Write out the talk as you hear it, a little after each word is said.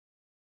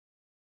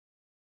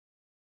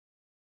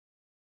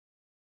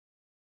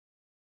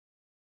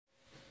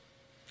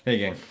Hey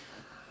gang,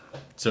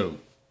 so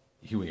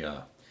here we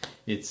are.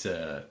 It's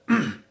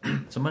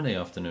it's a Monday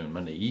afternoon,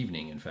 Monday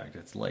evening in fact,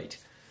 it's late.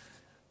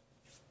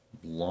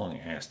 Long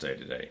ass day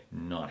today,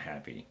 not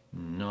happy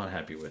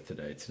with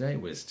today. Today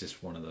was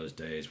just one of those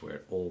days where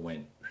it all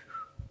went.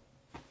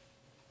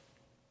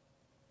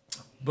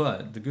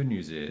 But the good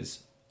news is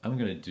I'm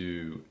going to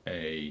do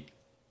a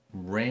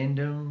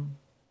random,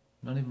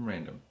 not even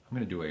random, I'm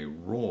going to do a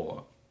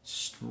raw,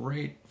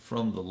 straight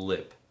from the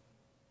lip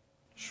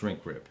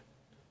shrink rip.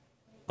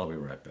 I'll be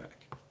right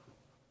back.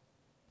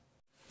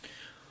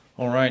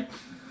 All right,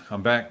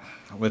 I'm back.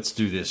 Let's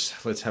do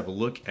this. Let's have a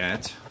look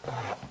at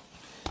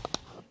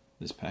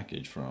this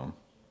package from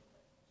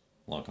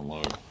Lock and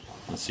Load.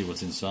 Let's see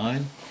what's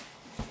inside.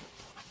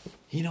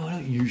 You know, I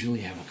don't usually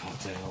have a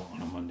cocktail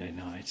on a Monday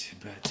night,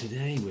 but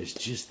today was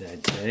just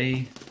that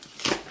day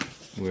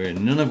where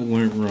none of it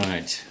went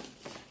right.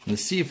 And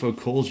the CFO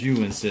calls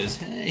you and says,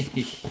 hey,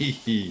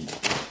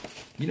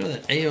 you know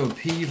that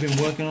AOP you've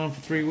been working on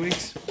for 3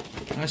 weeks?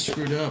 I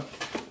screwed up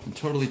and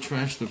totally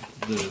trashed the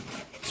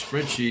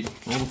spreadsheet.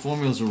 All the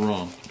formulas are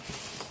wrong.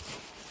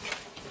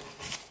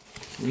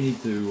 We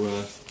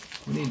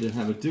need to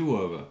have a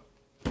do-over.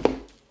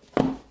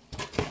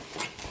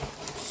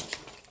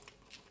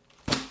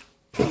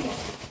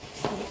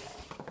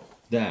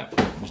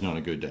 That was not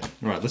a good day.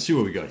 All right, let's see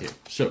what we got here.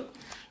 So,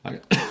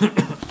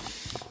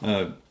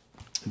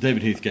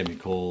 David Heath gave me a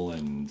call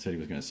and said he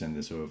was going to send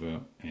this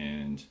over,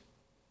 and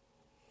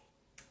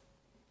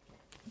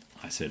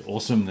I said,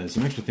 awesome, there's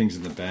some extra things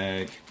in the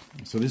bag.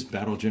 So this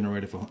battle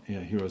generator for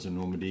Heroes of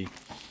Normandy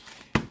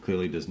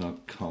clearly does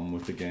not come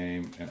with the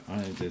game.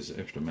 And there's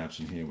extra maps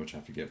in here, which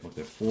I forget what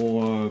they're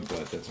for,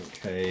 but that's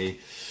okay.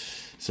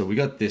 So we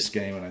got this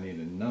game, and I need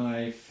a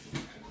knife.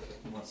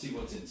 Let's see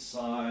what's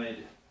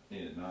inside.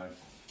 Need a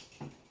knife.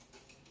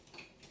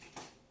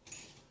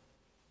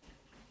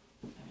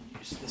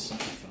 Use this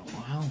knife in a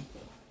while.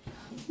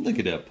 Look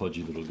at that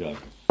pudgy little guy.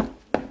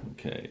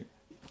 Okay.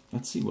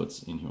 Let's see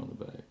what's in here on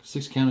the bag.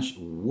 6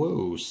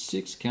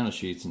 counter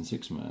sheets and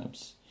 6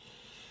 maps.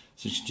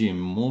 6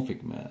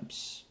 geomorphic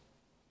maps.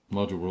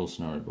 Module rule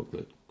scenario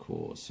booklet.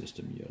 Core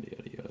system, yada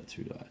yada yada.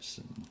 2 dice.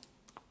 And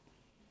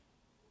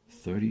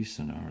 30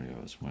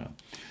 scenarios. Wow.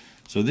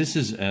 So this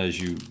is, as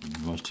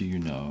most of you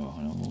know,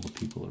 I know all the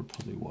people that are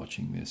probably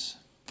watching this.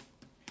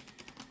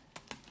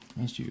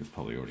 Most of you have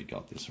probably already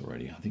got this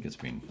already. I think it's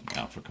been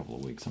out for a couple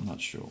of weeks. I'm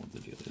not sure what the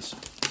deal is.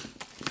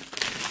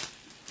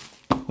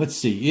 Let's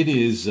see, it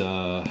is,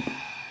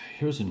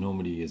 Heroes of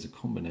Normandy is a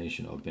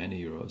combination of Band of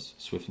Heroes,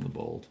 Swift and the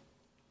Bold.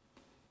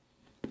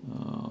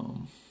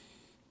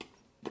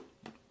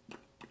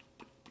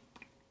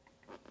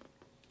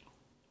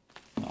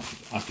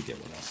 I forget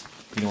what else.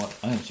 You know what,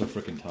 I am so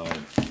freaking tired.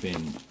 I've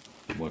been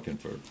working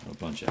for a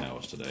bunch of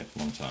hours today,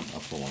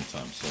 up for a long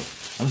time. So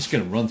I'm just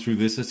going to run through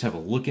this. Let's have a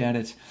look at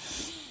it.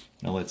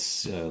 Now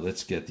let's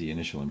get the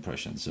initial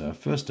impressions.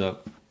 First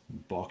up,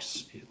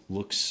 box, it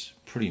looks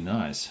pretty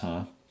nice,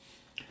 huh?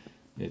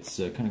 It's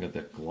kind of got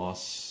that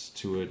gloss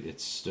to it.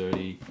 It's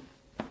sturdy.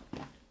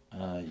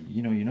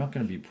 You know, you're not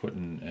going to be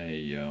putting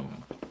a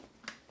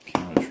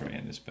counter tray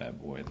in this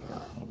bad boy, though.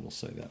 I will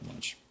say that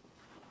much.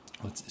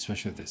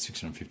 Especially if there's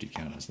 650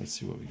 counters. Let's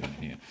see what we got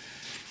in here.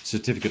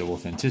 Certificate of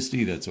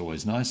authenticity. That's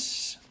always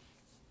nice.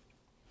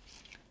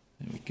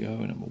 There we go.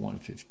 Number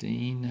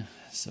 115.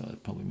 So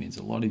it probably means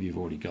a lot of you have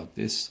already got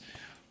this.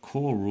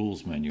 Core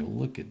rules manual.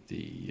 Look at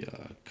the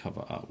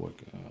cover artwork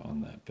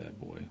on that bad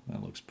boy.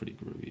 That looks pretty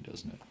groovy,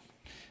 doesn't it?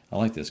 I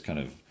like this kind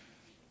of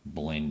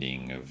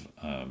blending of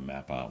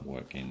map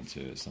artwork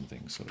into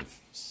something sort of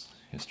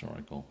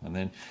historical. And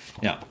then,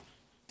 yeah,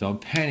 don't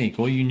panic.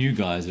 All you new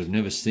guys that have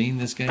never seen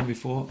this game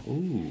before.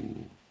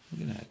 Ooh,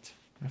 look at that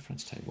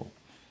reference table.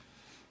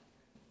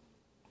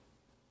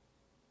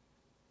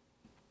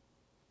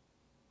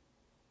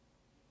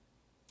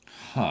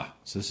 Huh,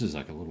 so this is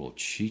like a little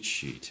cheat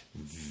sheet.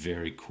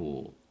 Very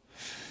cool.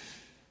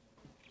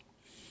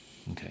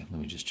 Okay, let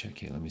me just check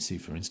here. Let me see,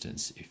 for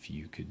instance, if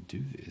you could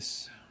do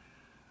this.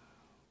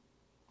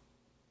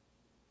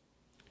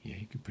 Yeah,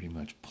 you could pretty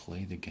much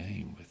play the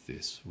game with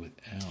this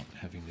without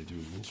having to do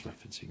rules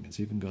referencing. It's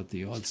even got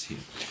the odds here.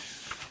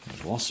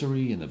 A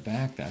glossary in the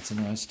back, that's a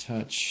nice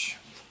touch.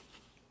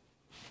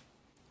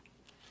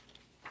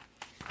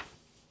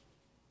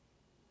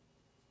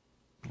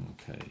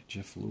 Okay,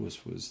 Jeff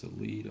Lewis was the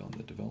lead on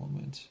the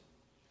development.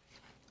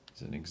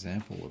 It's an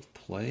example of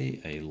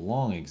play, a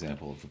long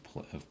example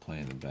of play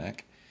in the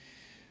back.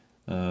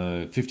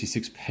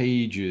 56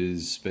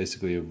 pages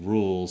basically of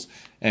rules,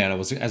 and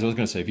as I was going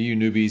to say, for you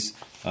newbies,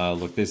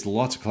 look, there's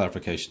lots of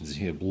clarifications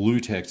here.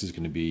 Blue text is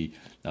going to be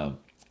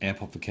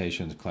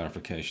amplifications,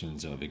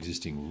 clarifications of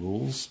existing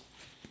rules.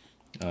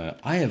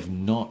 I have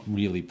not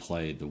really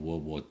played the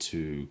World War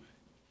II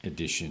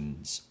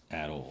editions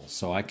at all,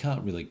 so I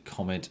can't really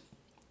comment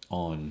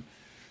on,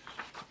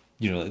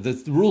 you know,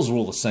 the rules are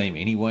all the same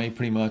anyway,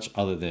 pretty much,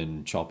 other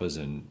than choppers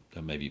and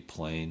maybe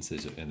planes.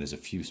 There's a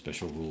few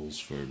special rules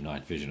for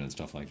night vision and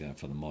stuff like that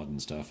for the modern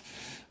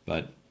stuff.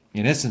 But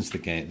in essence,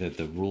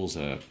 the rules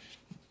are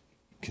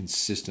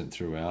consistent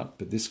throughout,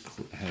 but this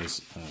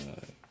has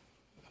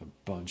a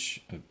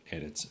bunch of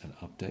edits and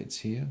updates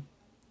here,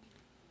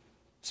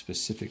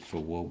 specific for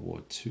World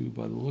War II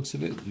by the looks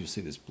of it. You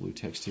see this blue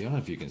text here. I don't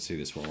know if you can see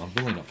this well. I'm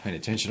really not paying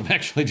attention. I'm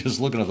actually just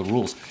looking at the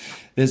rules.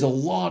 There's a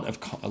lot of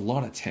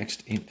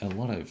text in a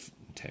lot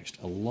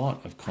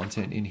of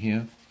content in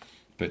here,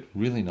 but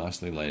really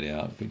nicely laid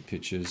out. Big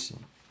pictures.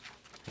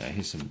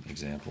 Here's some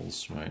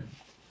examples, right?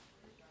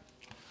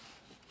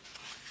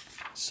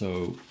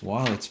 So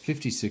while it's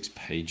 56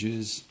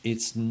 pages,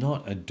 it's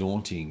not a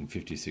daunting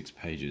 56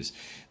 pages.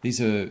 These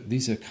are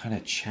kind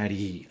of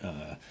chatty,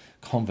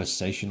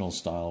 conversational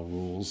style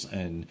rules,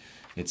 and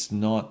it's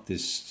not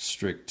this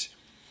strict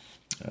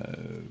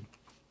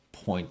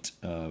point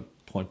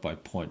by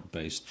point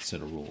based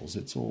set of rules.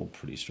 It's all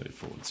pretty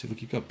straightforward. See,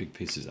 look, you've got big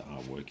pieces of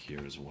artwork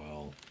here as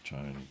well. Try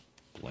and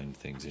blend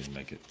things in,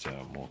 make it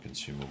more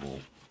consumable.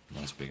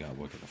 Nice big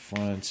artwork at the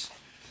front.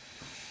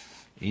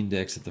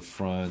 Index at the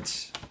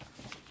front.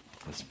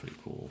 That's pretty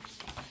cool.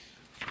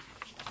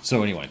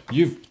 So anyway,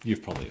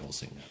 you've probably all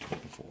seen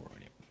that before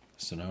already.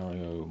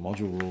 Scenario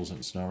module rules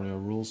and scenario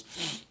rules.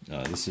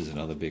 This is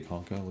another big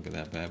honker. Look at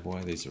that bad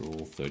boy. These are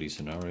all 30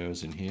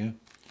 scenarios in here.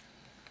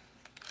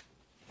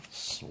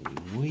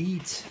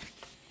 Sweet.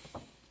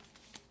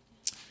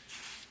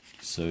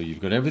 So you've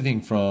got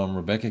everything from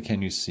Rebecca,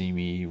 Can You See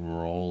Me,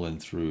 rolling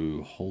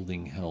through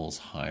Holding Hell's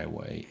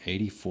Highway,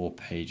 84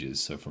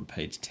 pages. So from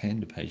page 10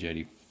 to page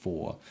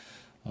 84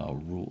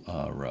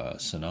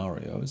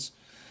 scenarios.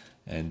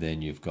 And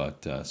then you've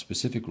got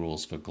specific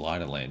rules for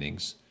glider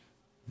landings,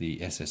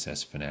 the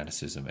SSS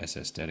Fanaticism,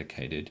 SS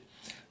Dedicated,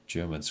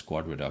 German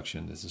Squad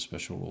Reduction, there's a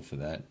special rule for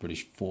that,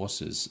 British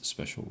Forces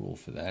special rule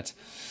for that,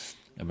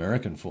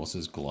 American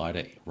Forces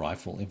Glider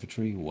Rifle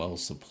Infantry, well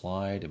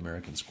supplied,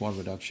 American Squad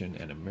Reduction,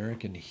 and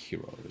American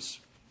Heroes.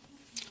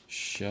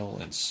 Shell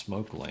and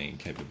smoke lane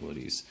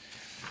capabilities.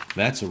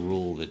 That's a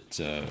rule that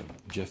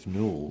Jeff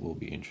Newell will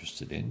be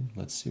interested in.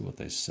 Let's see what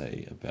they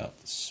say about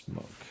the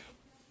smoke.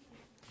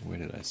 Where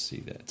did I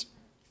see that?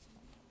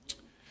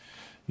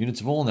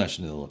 Units of all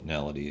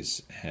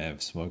nationalities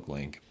have smoke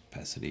lane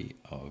capacity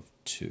of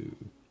 2.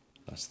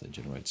 Thus they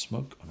generate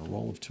smoke on a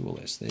roll of 2 or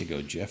less. There you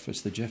go, Jeff.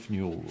 It's the Jeff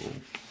Newell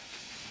rule.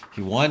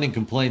 He whined and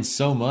complained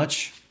so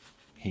much,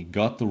 he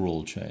got the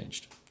rule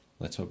changed.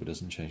 Let's hope it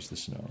doesn't change the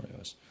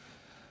scenarios.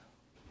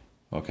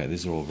 Okay,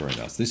 these are all very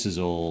nice. This is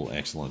all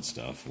excellent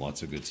stuff.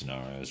 Lots of good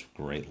scenarios.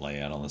 Great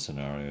layout on the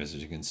scenarios,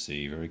 as you can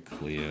see. Very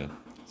clear.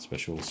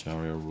 Special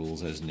scenario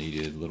rules as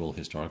needed. Little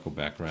historical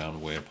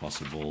background where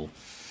possible.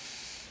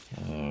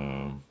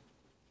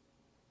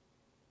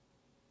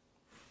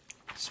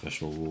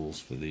 Special rules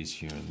for these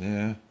here and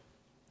there.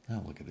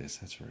 Oh, look at this.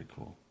 That's very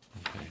cool.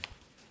 Okay.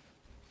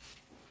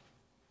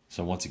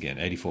 So once again,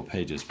 84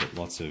 pages, but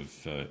lots of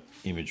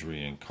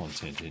imagery and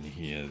content in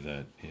here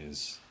that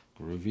is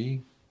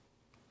groovy.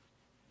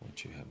 Why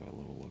don't you have a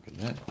little look at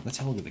that? Let's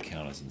have a look at the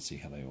counters and see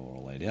how they all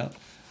are laid out.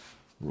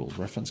 Rules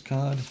reference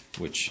card,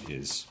 which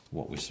is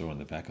what we saw in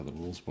the back of the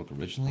rules book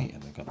originally,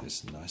 and they've got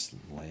this nice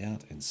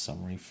layout in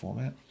summary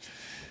format.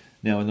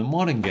 Now in the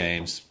modern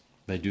games,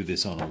 they do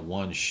this on a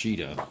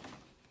one-sheeter,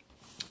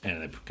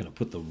 and they're going to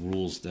put the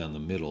rules down the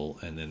middle,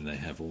 and then they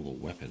have all the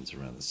weapons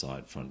around the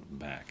side, front and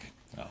back.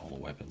 All the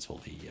weapons,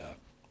 all the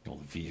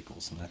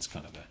vehicles, and that's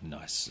kind of a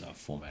nice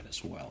format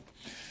as well.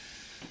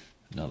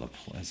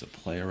 There's a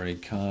player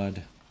aid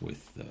card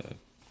with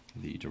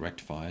the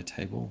direct fire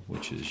table,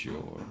 which is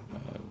your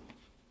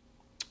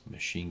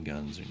machine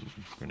guns and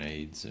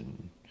grenades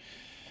and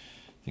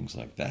things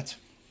like that.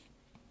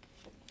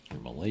 Your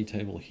melee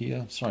table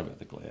here. Sorry about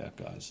the glare,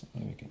 guys.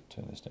 Maybe we can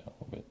turn this down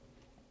a little bit.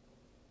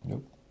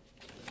 Nope.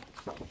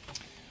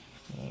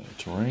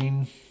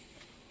 Terrain.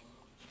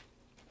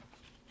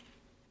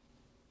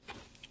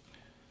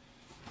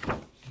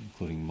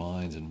 Including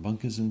mines and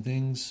bunkers and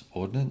things.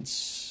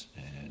 Ordnance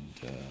and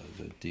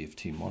the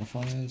DFT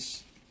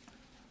modifiers.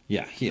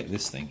 Yeah, here,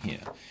 this thing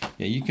here.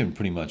 Yeah, you can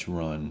pretty much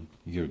run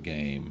your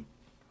game,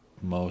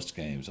 most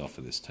games, off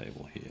of this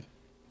table here.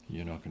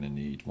 You're not going to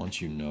need, once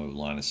you know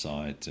line of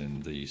sight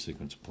and the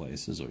sequence of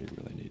places, all you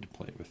really need to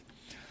play with.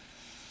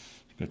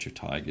 You've got your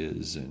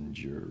Tigers and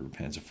your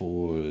Panzer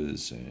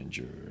IVs and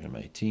your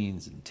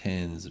M18s and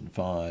 10s and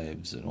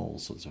 5s and all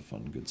sorts of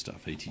fun, good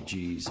stuff.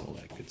 ATGs, all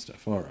that good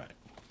stuff. All right.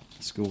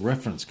 Skill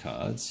reference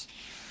cards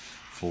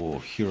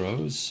for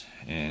heroes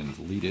and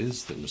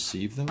leaders that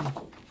receive them.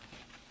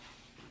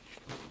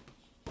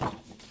 A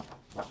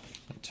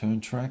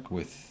turn track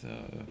with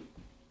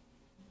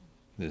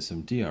there's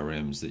some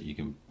DRMs that you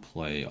can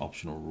play,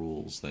 optional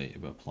rules. They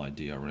apply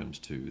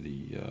DRMs to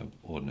the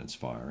ordnance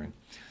firing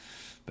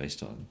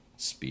based on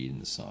speed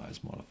and size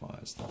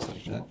modifiers, things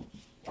like that.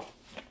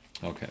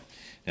 Okay,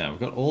 now we've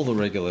got all the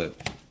regular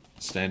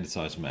standard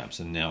size maps,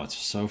 and now it's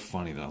so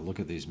funny that I look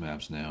at these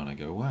maps now and I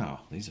go, wow,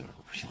 these are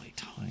really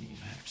tiny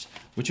maps,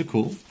 which are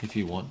cool if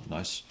you want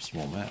nice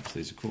small maps.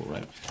 These are cool,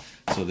 right?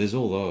 So there's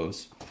all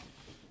those.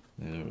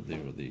 There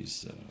are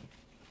these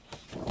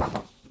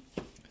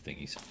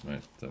thingies,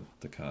 right?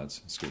 The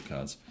cards, skill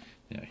cards.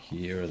 Now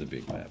here are the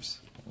big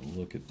maps.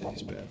 Look at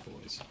these bad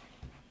boys.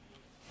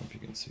 Hope you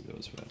can see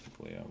those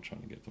vertically. I'm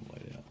trying to get them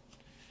laid out.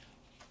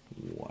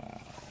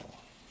 Wow.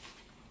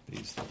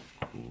 These look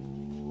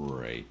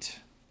great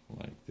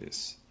like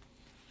this.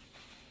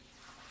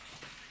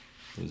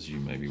 As you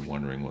may be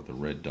wondering what the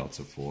red dots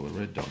are for, the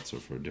red dots are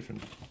for a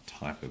different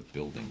type of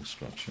building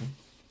structure.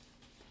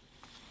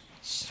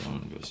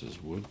 Stone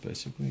versus wood,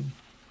 basically.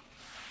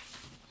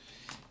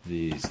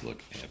 These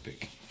look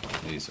epic.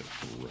 These are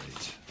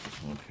great.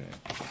 Okay.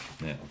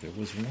 Now, there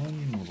was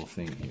one little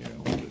thing here I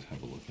wanted to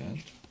have a look at.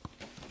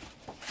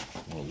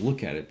 I'll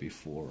look at it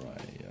before I...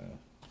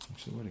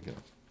 actually, where'd it go?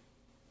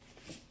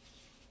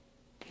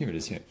 Here it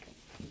is here.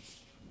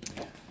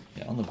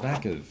 Yeah, on the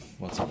back of...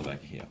 What's on the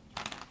back of here?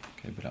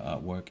 Okay, a bit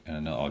of artwork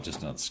and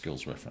just another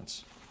skills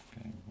reference.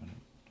 Okay,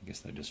 I guess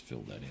they just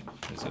filled that in.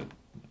 There's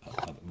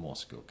more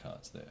skill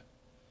cards there.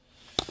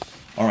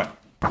 All right,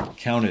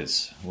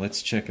 counters.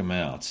 Let's check them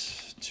out.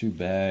 2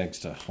 bags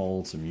to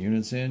hold some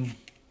units in.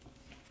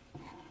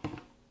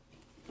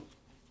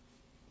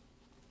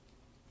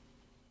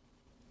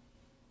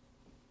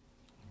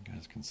 You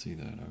guys can see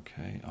that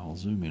okay. I'll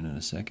zoom in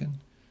a second.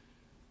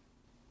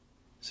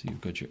 So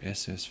you've got your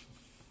SS.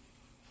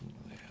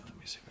 There, let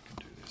me see if I can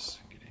do this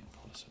and get in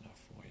close enough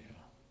for you.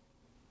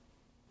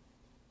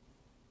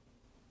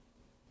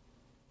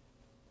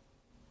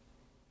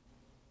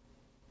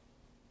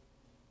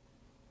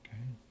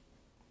 Okay.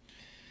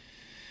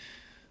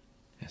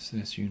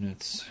 SS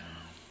units.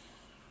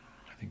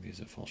 I think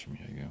these are false from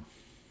here. You go.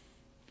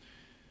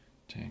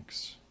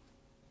 Tanks.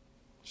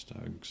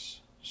 Stugs.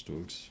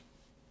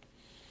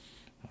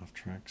 Half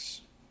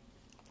tracks.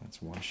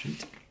 That's one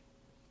sheet.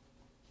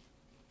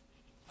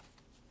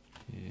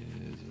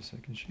 Here's a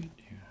second sheet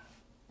here.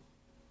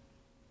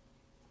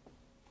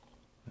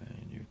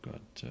 And you've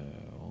got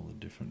all the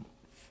different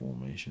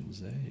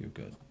formations there. You've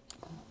got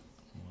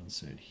one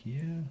set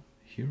here,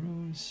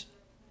 heroes.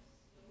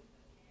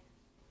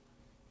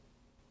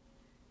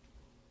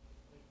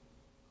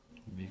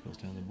 Vehicles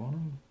down the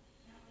bottom.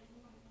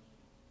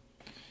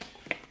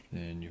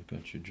 Then you've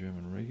got your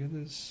German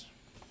regulars.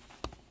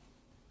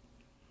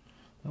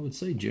 I would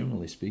say,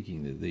 generally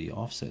speaking, that the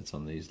offsets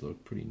on these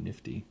look pretty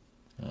nifty.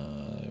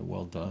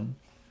 Well done.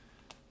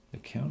 The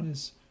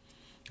counters,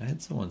 I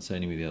had someone say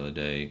to me the other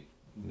day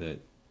that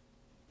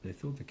they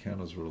thought the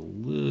counters were a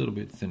little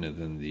bit thinner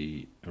than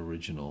the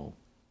original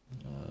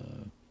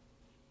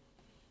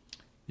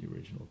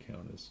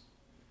counters,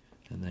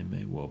 and they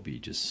may well be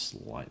just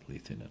slightly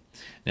thinner.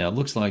 Now it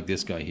looks like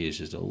this guy here is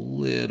just a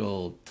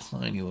little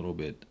tiny little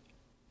bit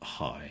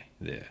high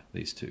there.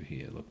 These two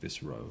here, look,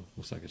 this row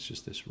looks like it's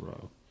just this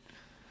row,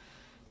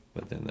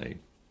 but then they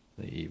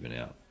even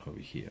out over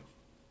here.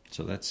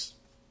 So that's,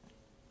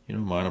 you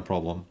know, minor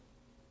problem.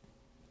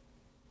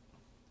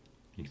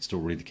 You can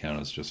still read the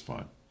counters just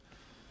fine.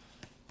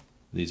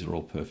 These are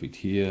all perfect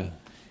here.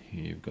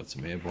 Here you've got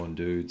some airborne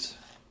dudes.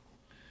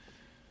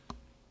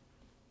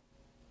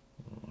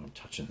 Oh, I'm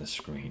touching the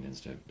screen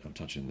instead. I'm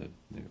touching the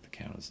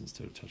counters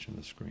instead of touching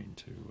the screen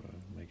to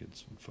make it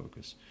some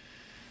focus.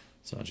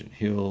 Sergeant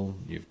Hill.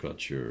 You've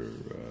got your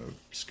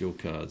skill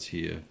cards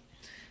here,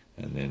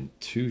 and then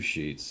 2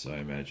 sheets. I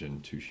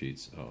imagine 2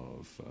 sheets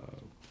of.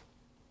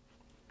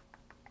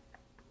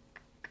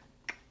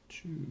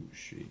 2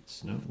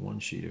 sheets, no, 1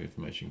 sheet of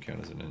information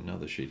counters and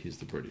another sheet. Here's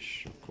the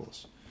British, of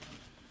course.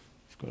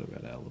 Forgot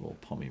about our little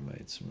pommy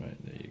mates, right?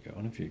 There you go. I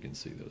don't know if you can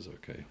see those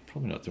okay.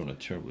 Probably not doing a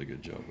terribly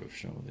good job of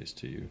showing these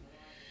to you.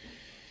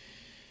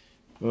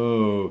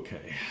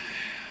 Okay.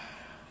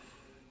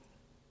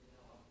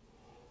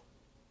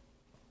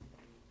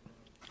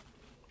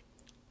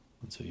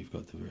 And so you've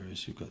got the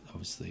various, you've got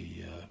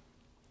obviously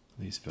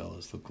these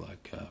fellas look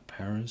like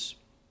paras.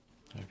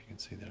 I don't know if you can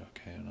see that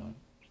okay or not.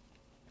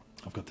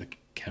 I've got the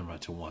camera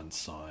to one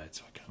side,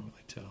 so I can't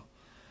really tell.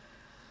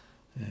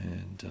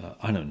 And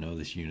I don't know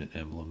this unit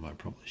emblem. I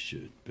probably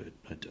should, but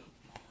I don't.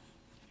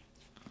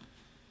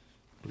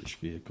 British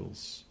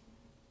vehicles,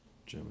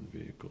 German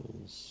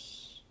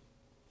vehicles,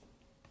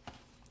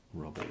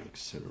 rubble,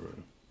 etc.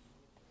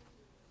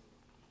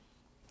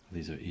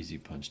 These are easy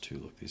punch too.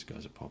 Look, these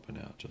guys are popping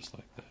out just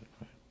like that.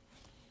 Right?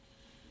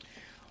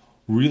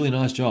 Really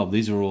nice job.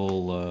 These are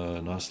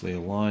all nicely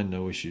aligned.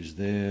 No issues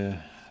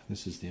there.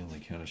 This is the only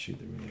counter sheet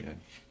that really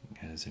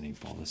has any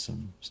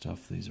bothersome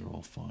stuff. These are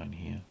all fine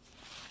here.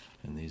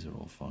 And these are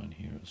all fine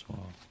here as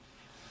well.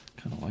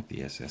 Kind of like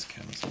the SS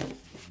counters.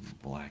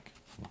 Black.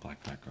 The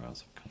black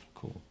backgrounds are kind of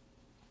cool.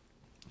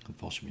 And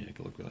Fallschirmjäger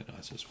look really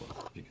nice as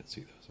well. You can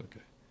see those,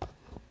 okay.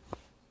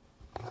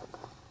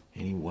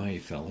 Anyway,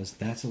 fellas,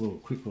 that's a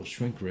quick little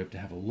shrink rip to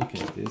have a look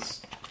at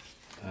this.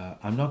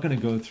 I'm not going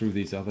to go through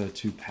these other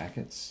 2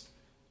 packets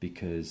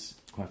because,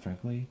 quite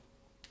frankly,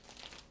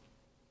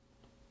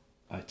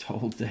 I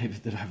told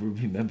David that I would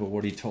remember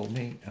what he told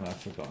me, and I've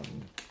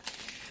forgotten.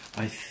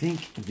 I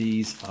think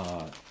these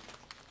are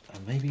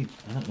maybe,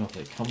 I don't know if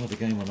they come with the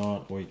game or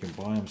not, or you can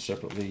buy them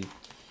separately.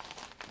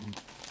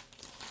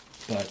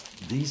 But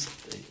these,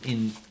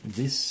 in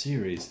this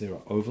series, there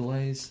are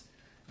overlays,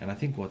 and I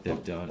think what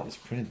they've done is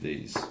printed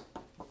these.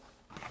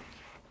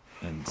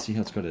 And see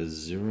how it's got a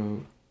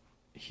 0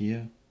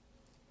 here?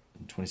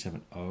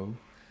 27.0.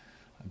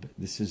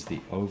 This is the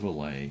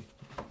overlay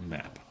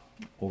map,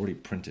 already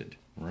printed,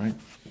 right?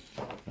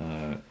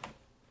 And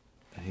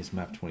here's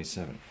map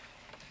 27.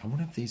 I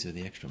wonder if these are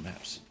the extra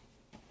maps.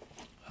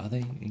 Are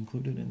they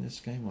included in this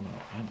game or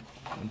not?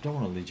 I don't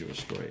want to lead you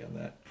astray on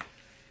that.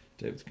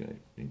 David's going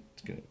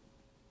to...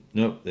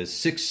 No, there's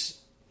 6...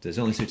 There's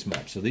only 6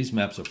 maps. So these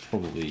maps are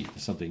probably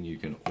something you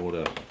can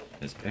order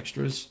as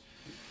extras.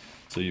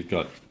 So you've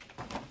got...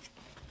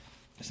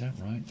 Is that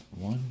right?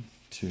 1,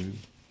 2,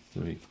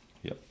 3...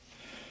 Yep.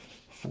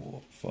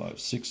 4, 5,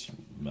 6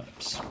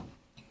 maps.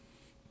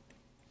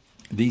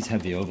 These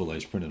have the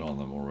overlays printed on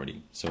them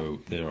already. So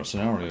there are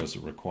scenarios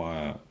that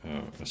require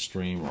a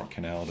stream or a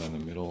canal down the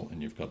middle,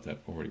 and you've got that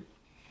already,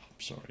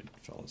 sorry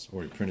fellas,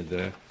 already printed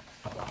there.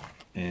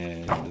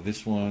 And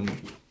this one,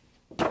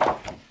 I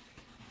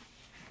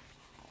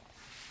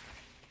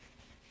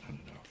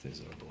don't know if there's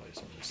overlays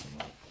on this or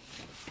not.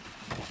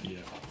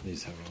 Yeah,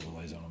 these have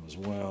overlays on them as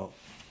well.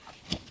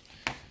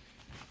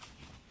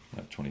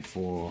 Map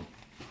 24,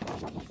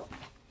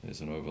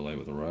 there's an overlay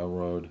with a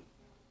railroad.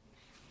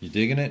 You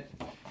digging it?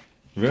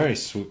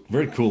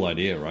 Very cool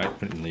idea, right?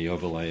 Putting the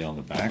overlay on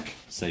the back,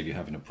 save you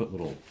having to put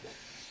little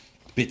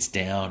bits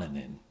down and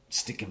then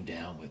stick them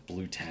down with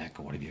blue tack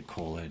or whatever you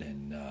call it,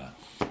 and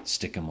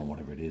stick them on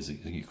whatever it is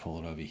that you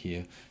call it over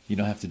here. You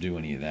don't have to do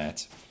any of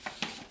that.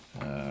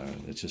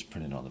 It's just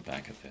printed on the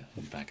back of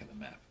the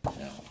map.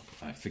 Now,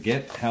 I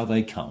forget how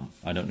they come.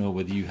 I don't know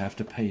whether you have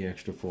to pay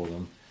extra for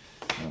them.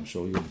 I'm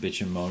sure you'll bitch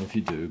and moan if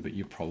you do, but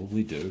you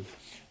probably do.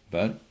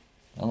 But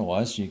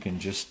otherwise, you can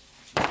just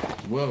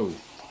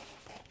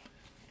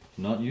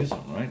not use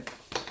them, right?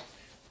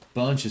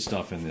 Bunch of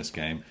stuff in this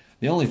game.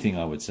 The only thing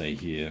I would say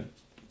here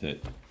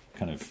that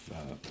kind of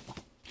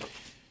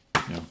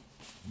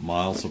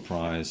mild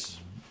surprise,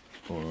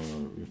 or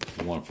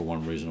for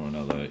one reason or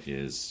another,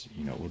 is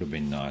it would have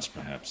been nice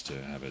perhaps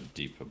to have a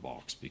deeper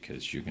box,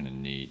 because you're going to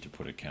need to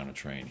put a counter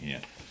tray in here.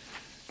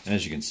 And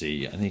as you can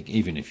see, I think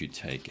even if you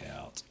take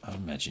out, I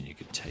imagine you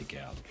could take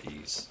out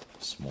these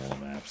smaller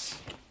maps,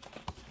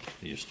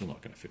 you're still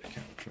not going to fit a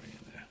counter tray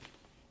in there.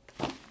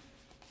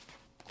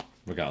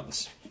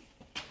 Regardless,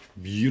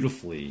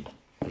 beautifully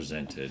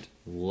presented,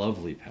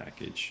 lovely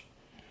package.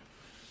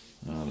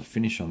 The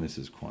finish on this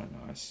is quite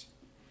nice.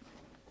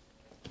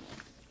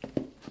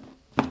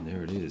 And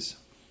there it is.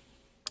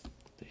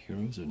 The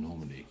Heroes of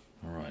Normandy.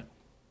 Alright.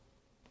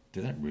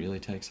 Did that really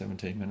take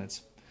 17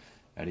 minutes?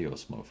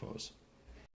 Adios, mofos.